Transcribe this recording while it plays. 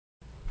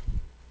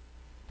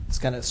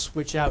Just kind of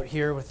switch out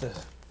here with the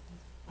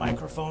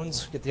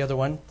microphones, get the other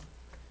one.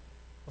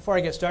 Before I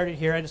get started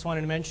here, I just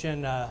wanted to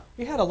mention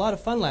we had a lot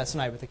of fun last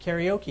night with the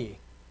karaoke.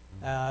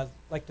 I'd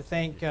like to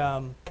thank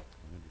Mr.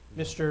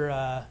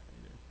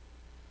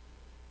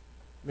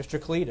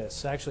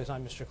 Cletus. Actually, it's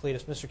not Mr.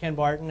 Cletus, Mr. Ken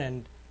Barton,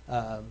 and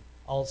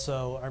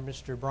also our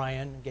Mr.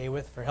 Brian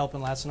Gaywith for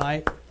helping last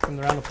night. Give them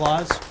a round of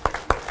applause.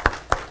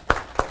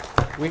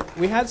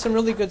 We had some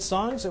really good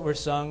songs that were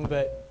sung,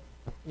 but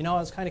I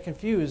was kind of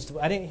confused.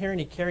 I didn't hear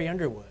any Carrie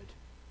Underwood.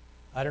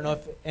 I don't know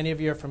if any of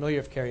you are familiar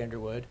with Carrie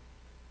Underwood.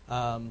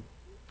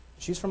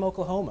 She's from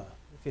Oklahoma,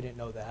 if you didn't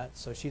know that.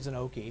 So she's an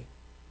Okie.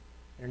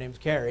 Her name's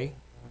Carrie.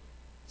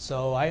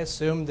 So I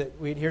assumed that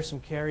we'd hear some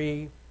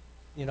Carrie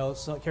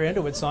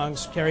Underwood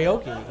songs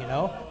karaoke,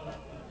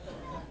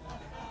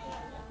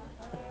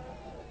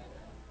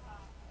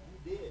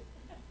 You did.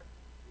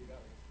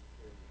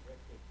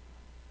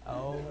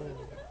 Oh.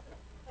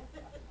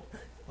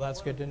 Well,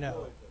 that's good to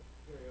know.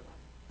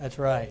 That's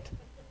right.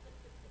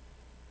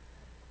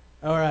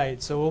 All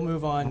right, so we'll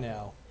move on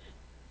now.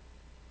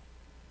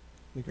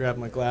 Let me grab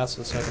my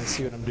glasses so I can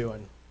see what I'm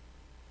doing.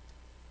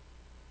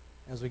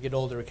 As we get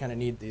older, we kind of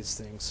need these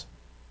things.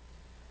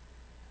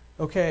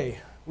 Okay,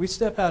 we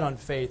step out on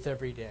faith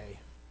every day.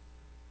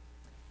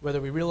 Whether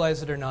we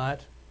realize it or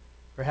not,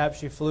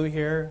 perhaps you flew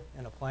here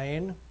in a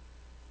plane,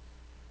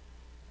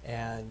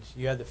 and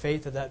you had the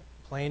faith of that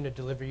plane to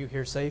deliver you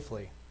here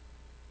safely.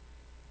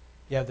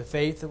 You have the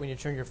faith that when you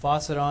turn your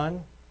faucet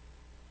on,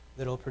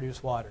 that it'll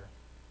produce water.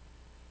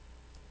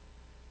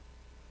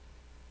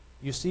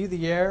 You see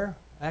the air.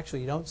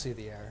 Actually, you don't see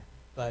the air,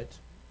 but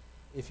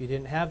if you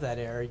didn't have that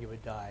air, you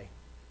would die.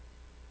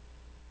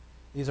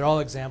 These are all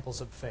examples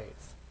of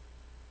faith.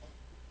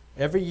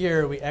 Every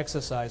year we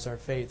exercise our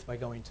faith by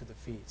going to the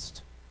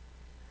feast.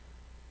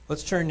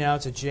 Let's turn now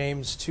to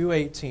James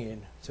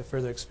 2:18 to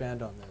further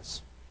expand on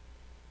this.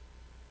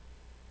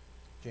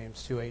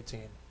 James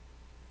 2:18.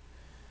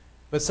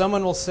 But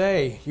someone will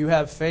say, "You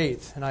have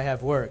faith, and I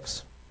have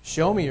works.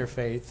 Show me your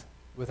faith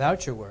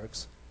without your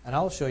works, and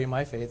I'll show you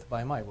my faith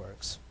by my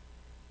works."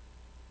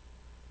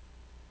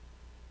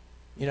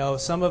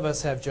 Some of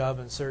us have job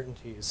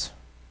uncertainties.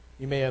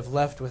 You may have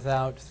left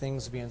without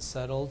things being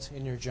settled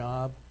in your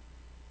job.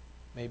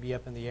 Maybe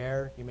up in the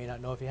air. You may not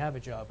know if you have a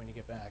job when you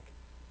get back.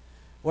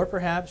 Or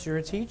perhaps you're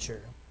a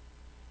teacher,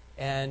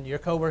 and your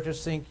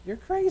coworkers think, "You're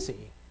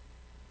crazy.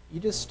 You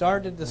just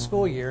started the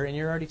school year, and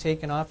you're already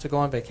taking off to go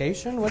on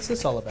vacation? What's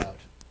this all about?"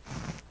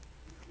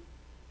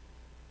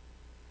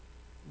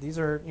 These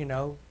are,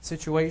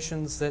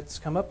 situations that's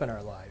come up in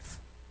our life.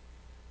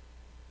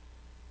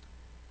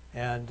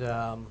 And,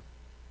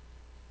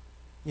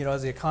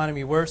 as the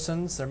economy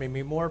worsens, there may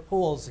be more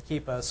pulls to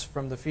keep us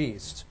from the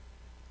feast.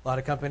 A lot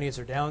of companies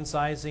are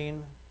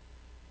downsizing.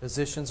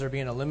 Positions are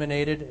being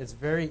eliminated. It's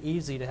very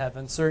easy to have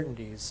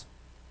uncertainties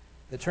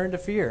that turn to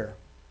fear.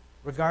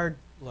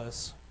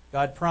 Regardless,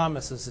 God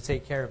promises to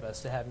take care of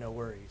us, to have no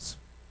worries.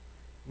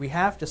 We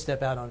have to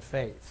step out on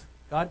faith.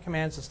 God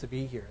commands us to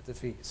be here at the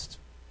feast.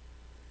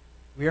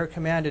 We are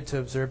commanded to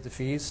observe the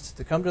feast,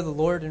 to come to the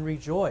Lord and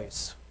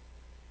rejoice.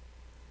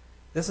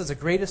 This is the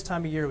greatest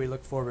time of year we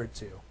look forward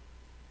to.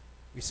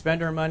 We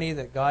spend our money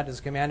that God has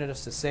commanded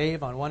us to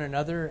save on one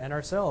another and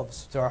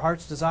ourselves, to our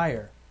heart's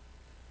desire.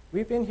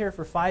 We've been here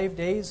for 5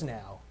 days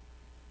now.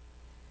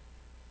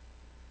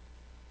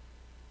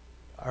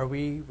 Are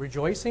we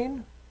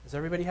rejoicing? Is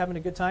everybody having a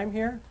good time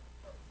here?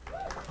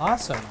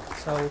 Awesome.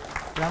 So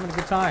you're having a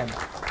good time.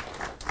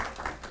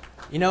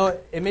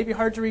 It may be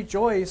hard to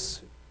rejoice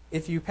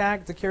if you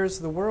pack the cares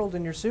of the world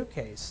in your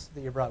suitcase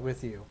that you brought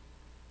with you.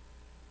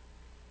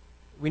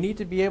 We need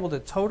to be able to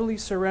totally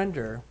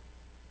surrender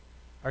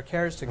our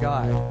cares to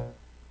God.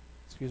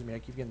 Excuse me, I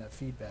keep getting that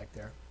feedback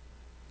there.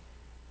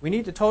 We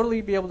need to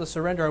totally be able to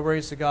surrender our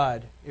worries to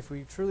God if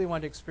we truly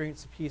want to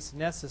experience the peace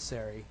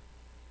necessary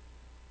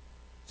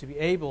to be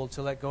able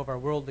to let go of our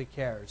worldly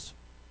cares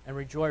and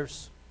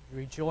rejoice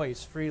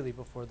freely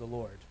before the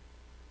Lord.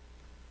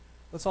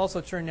 Let's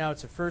also turn now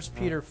to 1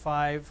 Peter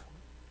 5,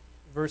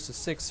 verses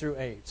 6 through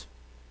 8.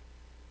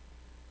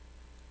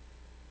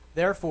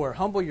 Therefore,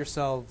 humble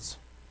yourselves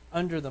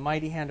under the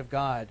mighty hand of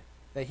God,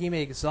 that he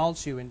may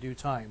exalt you in due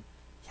time,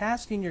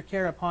 casting your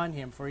care upon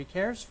him, for he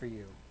cares for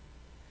you.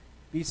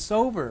 Be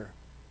sober,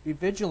 be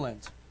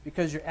vigilant,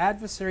 because your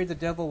adversary the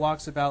devil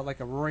walks about like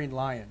a roaring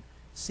lion,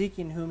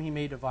 seeking whom he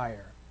may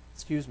devour.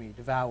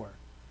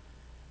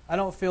 I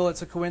don't feel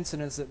it's a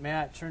coincidence that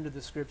Matt turned to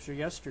the scripture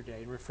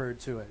yesterday and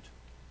referred to it.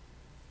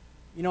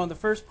 In the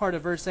first part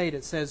of verse 8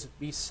 it says,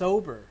 "Be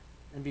sober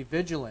and be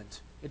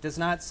vigilant." It does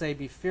not say,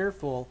 "Be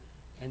fearful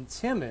and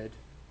timid,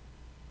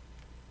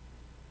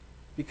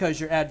 because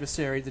your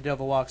adversary, the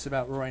devil, walks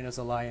about roaring as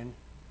a lion,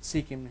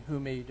 seeking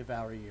whom may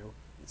devour you."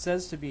 It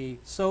says to be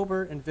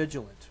sober and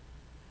vigilant.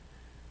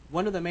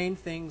 One of the main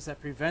things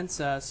that prevents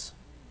us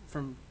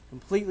from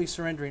completely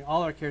surrendering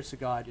all our cares to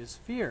God is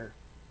fear.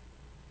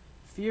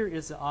 Fear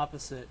is the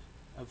opposite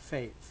of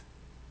faith.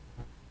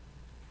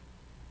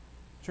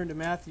 Turn to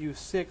Matthew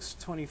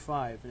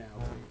 6:25 now,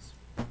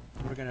 please.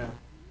 We're going to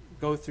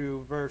go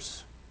through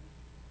verse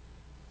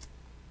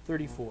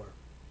 34.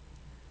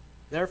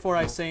 Therefore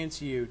I say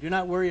unto you, do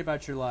not worry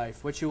about your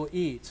life, what you will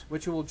eat,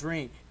 what you will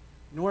drink,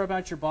 nor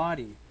about your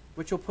body,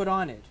 what you'll put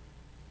on it.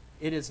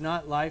 It is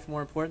not life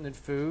more important than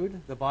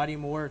food, the body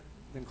more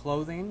than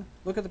clothing?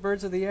 Look at the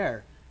birds of the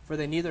air, for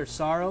they neither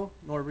sow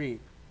nor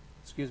reap,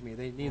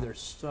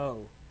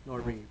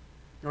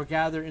 nor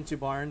gather into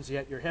barns,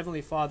 yet your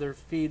heavenly Father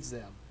feeds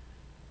them.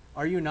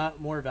 Are you not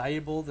more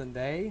valuable than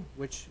they?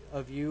 Which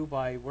of you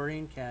by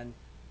worrying can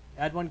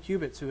add 1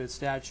 cubit to his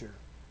stature?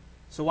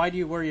 So why do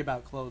you worry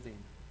about clothing?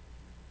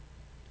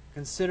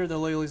 Consider the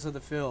lilies of the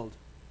field.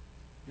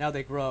 Now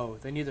they grow.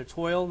 They neither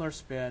toil nor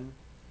spin.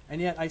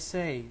 And yet I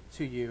say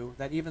to you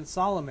that even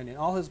Solomon in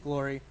all his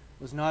glory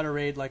was not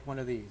arrayed like one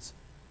of these.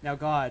 Now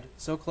God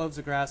so clothes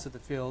the grass of the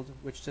field,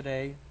 which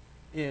today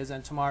is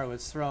and tomorrow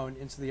is thrown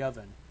into the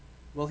oven.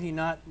 Will he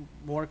not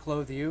more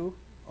clothe you,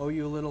 O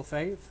you little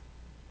faith?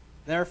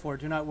 Therefore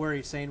do not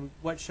worry, saying,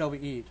 what shall we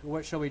eat, or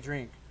what shall we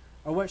drink,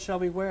 or what shall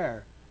we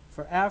wear?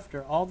 For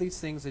after all these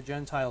things the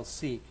Gentiles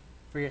seek.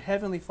 For your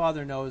heavenly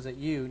Father knows that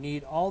you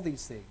need all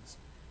these things.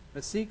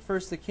 But seek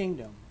first the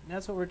kingdom. And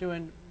that's what we're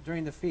doing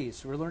during the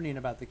feast. We're learning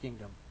about the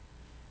kingdom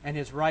and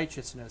his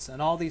righteousness,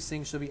 and all these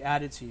things shall be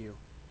added to you.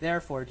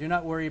 Therefore, do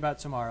not worry about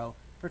tomorrow,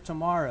 for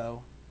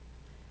tomorrow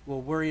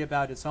will worry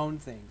about its own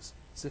things.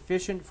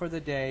 Sufficient for the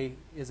day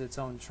is its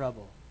own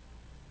trouble.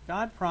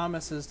 God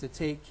promises to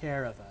take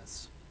care of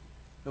us,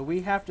 but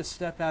we have to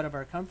step out of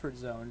our comfort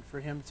zone for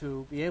him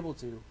to be able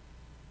to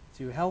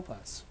help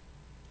us.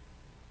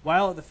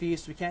 While at the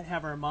feast, we can't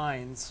have our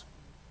minds,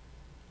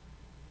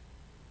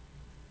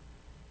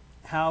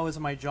 how is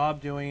my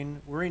job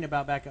doing? Worrying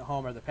about back at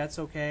home, are the pets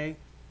okay?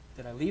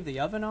 Did I leave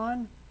the oven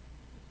on?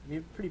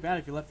 It'd be pretty bad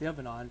if you left the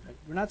oven on, but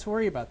we're not to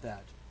worry about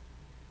that.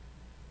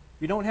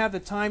 We don't have the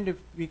time to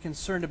be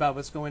concerned about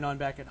what's going on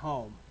back at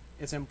home.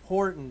 It's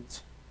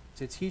important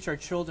to teach our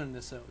children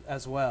this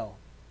as well.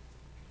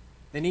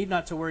 They need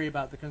not to worry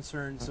about the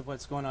concerns of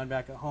what's going on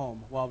back at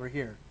home while we're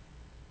here.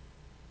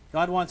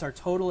 God wants our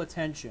total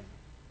attention.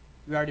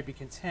 We are to be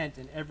content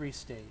in every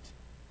state,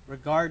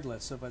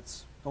 regardless of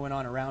what's going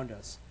on around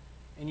us.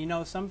 And you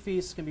know, some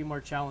feasts can be more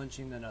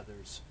challenging than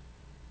others.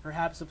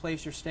 Perhaps the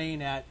place you're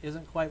staying at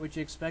isn't quite what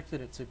you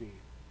expected it to be.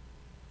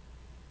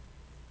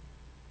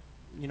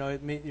 You know,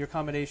 your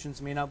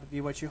accommodations may not be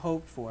what you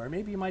hoped for. Or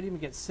maybe you might even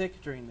get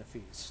sick during the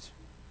feast.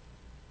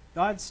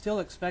 God still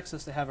expects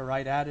us to have a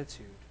right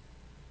attitude.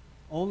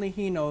 Only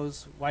he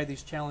knows why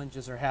these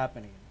challenges are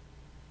happening.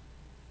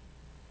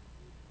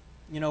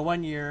 You know,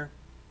 one year,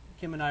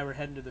 Kim and I were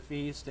heading to the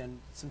feast, and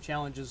some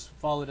challenges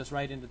followed us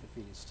right into the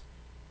feast.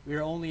 We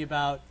were only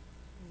about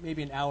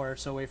maybe an hour or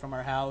so away from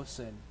our house,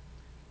 and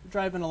we're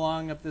driving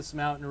along up this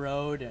mountain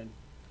road, and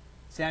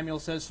Samuel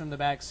says from the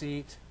back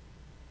seat,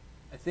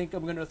 I think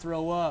I'm going to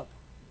throw up.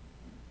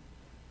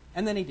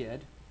 And then he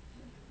did.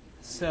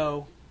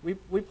 So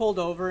we pulled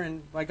over,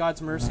 and by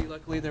God's mercy,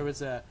 luckily there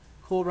was a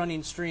cool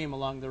running stream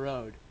along the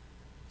road.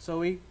 So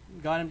we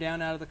got him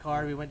down out of the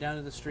car. We went down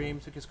to the stream,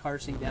 took his car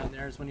seat down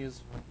there. It was when he was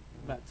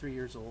about 3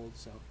 years old.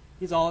 So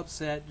he's all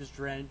upset, just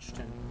drenched.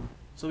 And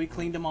so we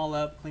cleaned him all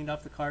up, cleaned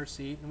off the car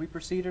seat, and we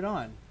proceeded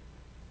on.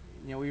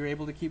 You know, we were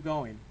able to keep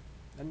going.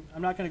 And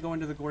I'm not going to go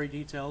into the gory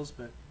details,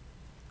 but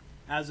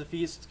as the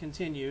feast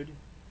continued,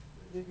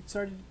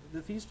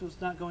 the feast was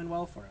not going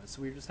well for us.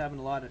 We were just having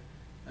a lot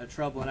of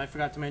trouble. And I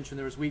forgot to mention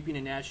there was weeping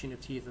and gnashing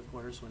of teeth, of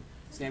course, when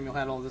Samuel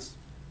had all this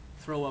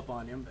throw up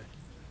on him. But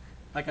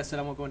like I said,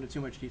 I won't go into too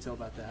much detail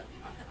about that.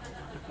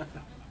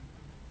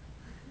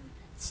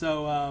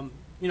 So,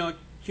 you know,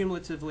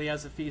 cumulatively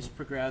as the feast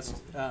progressed,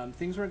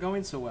 things weren't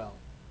going so well.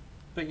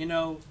 But, you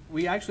know,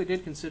 we actually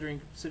did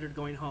considered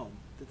going home.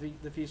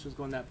 The feast was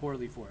going that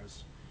poorly for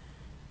us.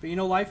 But, you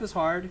know, life is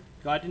hard.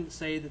 God didn't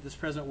say that this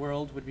present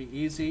world would be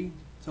easy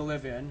to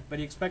live in, but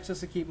he expects us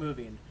to keep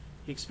moving.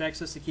 He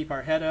expects us to keep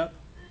our head up,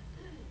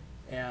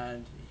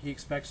 and he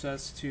expects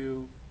us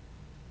to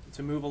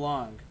move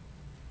along.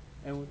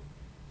 And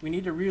we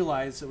need to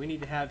realize that we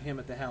need to have him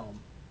at the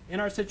helm. In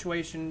our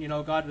situation, you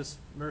know, God was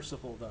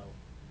merciful, though.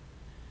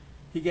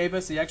 He gave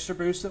us the extra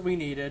boost that we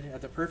needed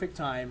at the perfect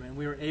time, and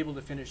we were able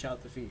to finish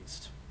out the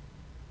feast.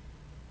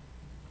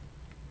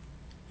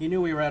 He knew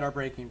we were at our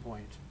breaking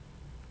point,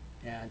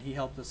 and he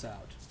helped us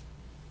out.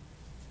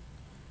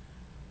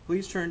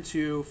 Please turn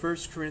to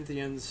 1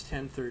 Corinthians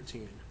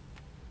 10:13.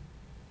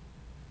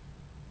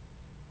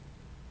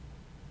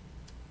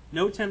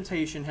 No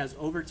temptation has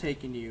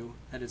overtaken you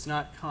that is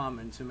not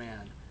common to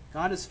man.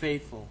 God is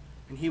faithful,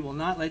 and he will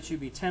not let you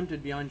be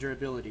tempted beyond your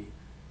ability.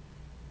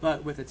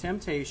 But with the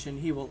temptation,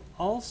 he will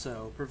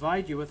also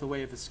provide you with a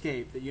way of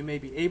escape, that you may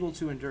be able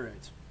to endure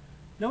it.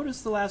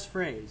 Notice the last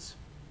phrase,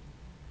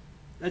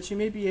 that you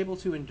may be able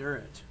to endure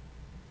it.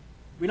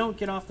 We don't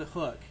get off the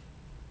hook.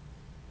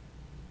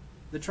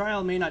 The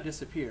trial may not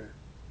disappear,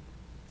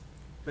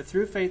 but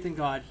through faith in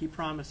God, he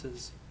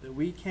promises that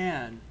we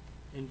can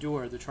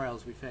endure the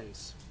trials we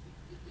face.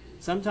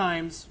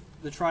 Sometimes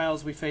the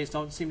trials we face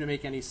don't seem to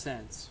make any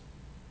sense,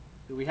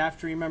 but we have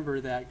to remember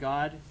that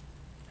God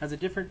has a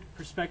different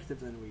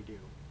perspective than we do.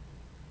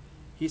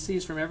 He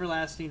sees from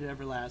everlasting to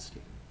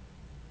everlasting.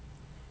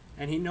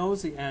 And he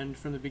knows the end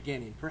from the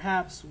beginning.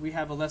 Perhaps we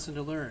have a lesson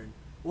to learn.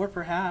 Or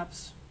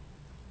perhaps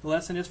the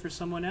lesson is for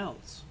someone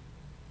else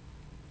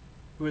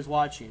who is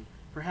watching.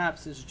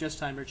 Perhaps it's just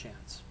time or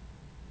chance.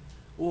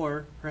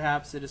 Or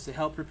perhaps it is to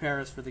help prepare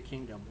us for the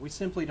kingdom. We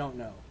simply don't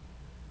know.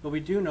 But we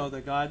do know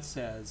that God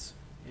says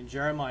in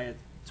Jeremiah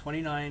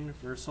 29,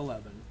 verse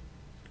 11,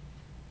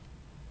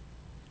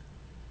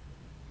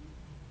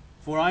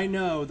 "For I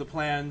know the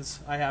plans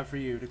I have for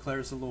you,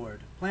 declares the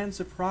Lord, plans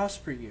to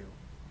prosper you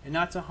and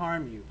not to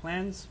harm you,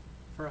 plans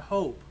for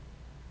hope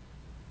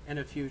and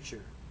a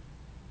future."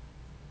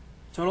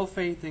 Total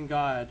faith in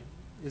God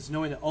is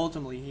knowing that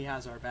ultimately He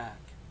has our back.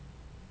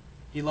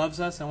 He loves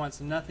us and wants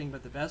nothing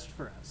but the best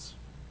for us.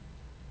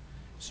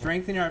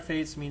 Strengthening our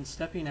faith means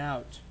stepping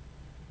out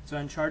to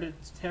uncharted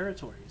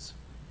territories.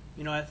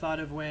 I thought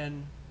of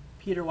when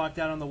Peter walked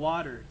out on the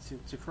water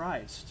to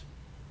Christ.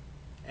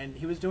 And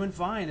he was doing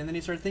fine. And then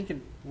he started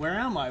thinking, where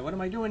am I? What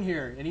am I doing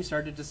here? And he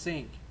started to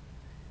sink.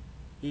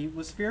 He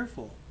was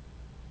fearful.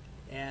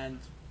 And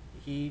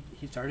he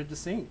started to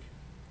sink.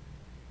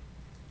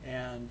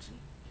 And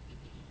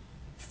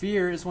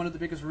fear is one of the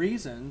biggest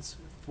reasons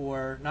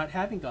for not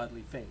having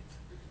godly faith.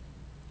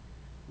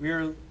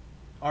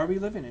 Are we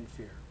living in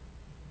fear?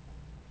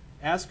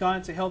 Ask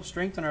God to help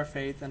strengthen our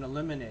faith and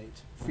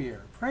eliminate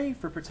fear. Pray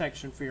for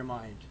protection for your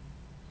mind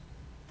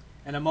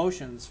and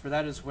emotions, for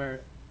that is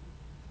where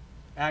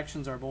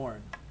actions are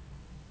born.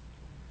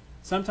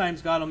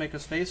 Sometimes God will make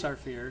us face our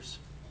fears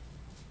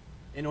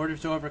in order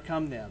to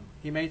overcome them.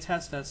 He may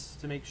test us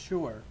to make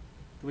sure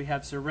that we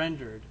have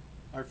surrendered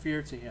our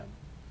fear to Him.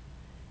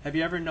 Have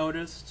you ever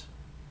noticed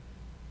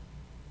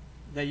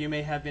that you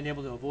may have been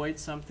able to avoid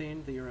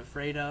something that you're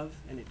afraid of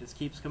and it just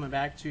keeps coming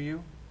back to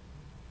you?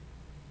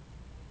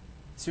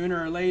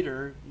 Sooner or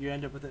later, you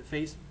end up with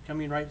it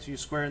coming right to you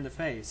square in the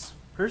face.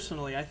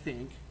 Personally, I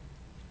think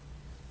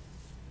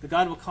that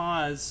God will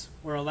cause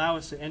or allow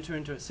us to enter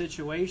into a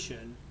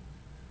situation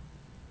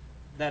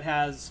that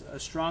has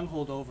a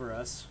stronghold over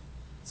us,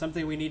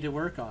 something we need to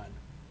work on,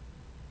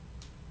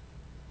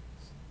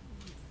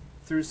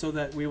 so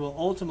that we will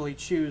ultimately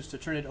choose to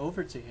turn it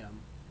over to Him.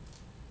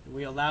 And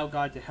we allow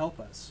God to help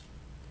us.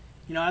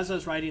 As I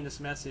was writing this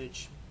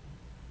message,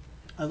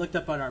 I looked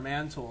up on our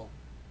mantle,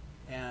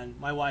 and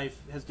my wife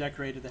has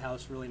decorated the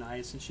house really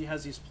nice, and she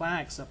has these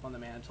plaques up on the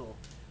mantle.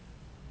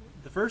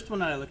 The first one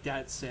that I looked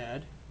at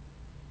said,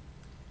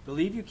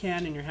 "Believe you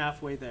can and you're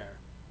halfway there."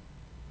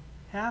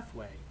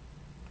 Halfway.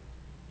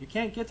 You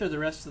can't get there the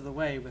rest of the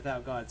way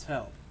without God's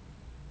help.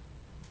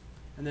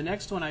 And the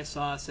next one I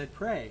saw said,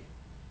 "Pray."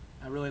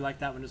 I really like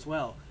that one as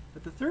well.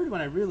 But the third one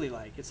I really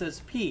like. It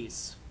says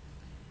peace.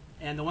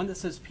 And the one that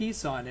says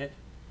peace on it,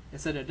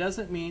 it said it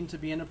doesn't mean to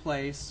be in a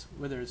place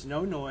where there's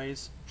no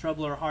noise,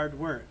 trouble, or hard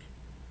work,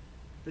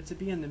 but to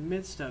be in the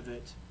midst of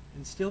it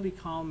and still be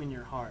calm in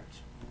your heart.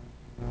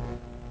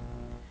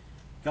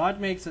 God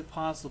makes it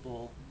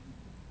possible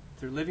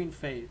through living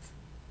faith.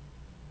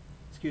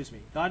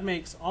 God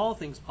makes all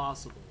things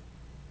possible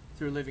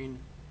through living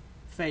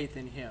faith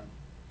in Him.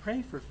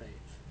 Pray for faith.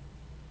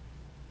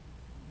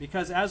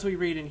 Because as we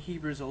read in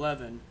Hebrews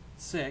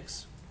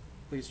 11:6,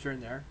 please turn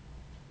there,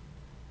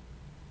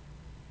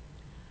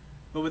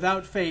 "But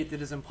without faith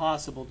it is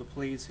impossible to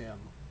please Him.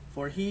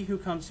 For he who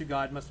comes to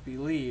God must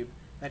believe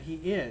that He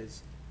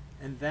is,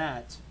 and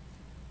that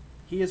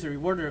He is a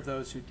rewarder of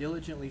those who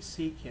diligently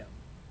seek Him."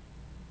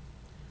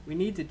 We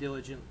need to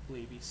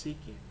diligently be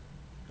seeking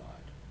God.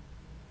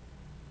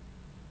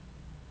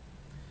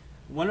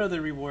 One of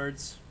the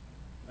rewards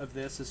of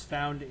this is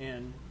found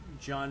in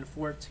John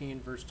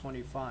 14, verse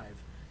 25,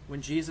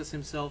 when Jesus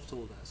Himself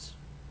told us,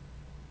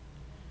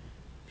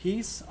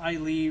 "Peace I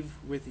leave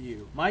with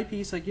you. My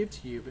peace I give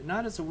to you, but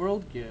not as the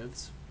world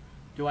gives,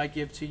 do I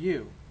give to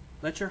you.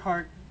 Let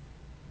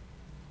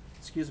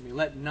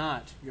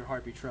not your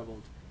heart be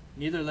troubled,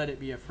 neither let it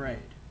be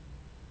afraid."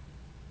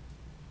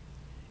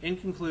 In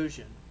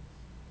conclusion,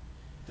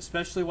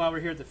 especially while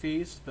we're here at the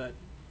feast, but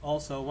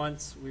also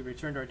once we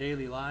return to our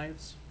daily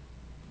lives,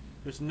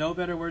 there's no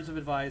better words of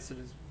advice that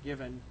is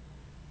given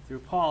through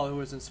Paul, who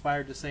was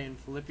inspired to say in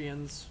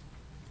Philippians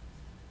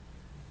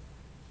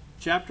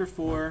chapter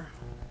 4,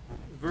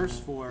 verse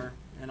 4,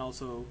 and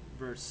also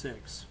verse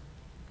 6.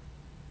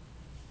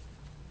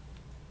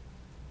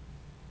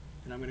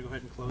 And I'm going to go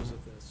ahead and close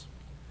with this.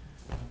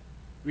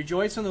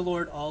 "Rejoice in the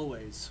Lord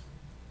always.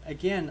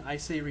 Again, I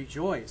say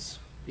rejoice.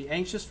 Be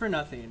anxious for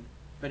nothing,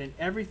 but in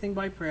everything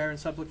by prayer and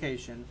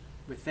supplication,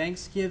 with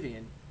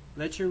thanksgiving,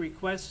 let your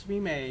requests be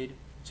made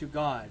to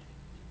God.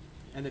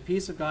 And the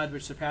peace of God,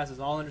 which surpasses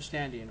all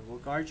understanding, will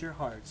guard your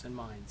hearts and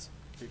minds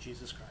through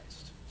Jesus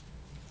Christ."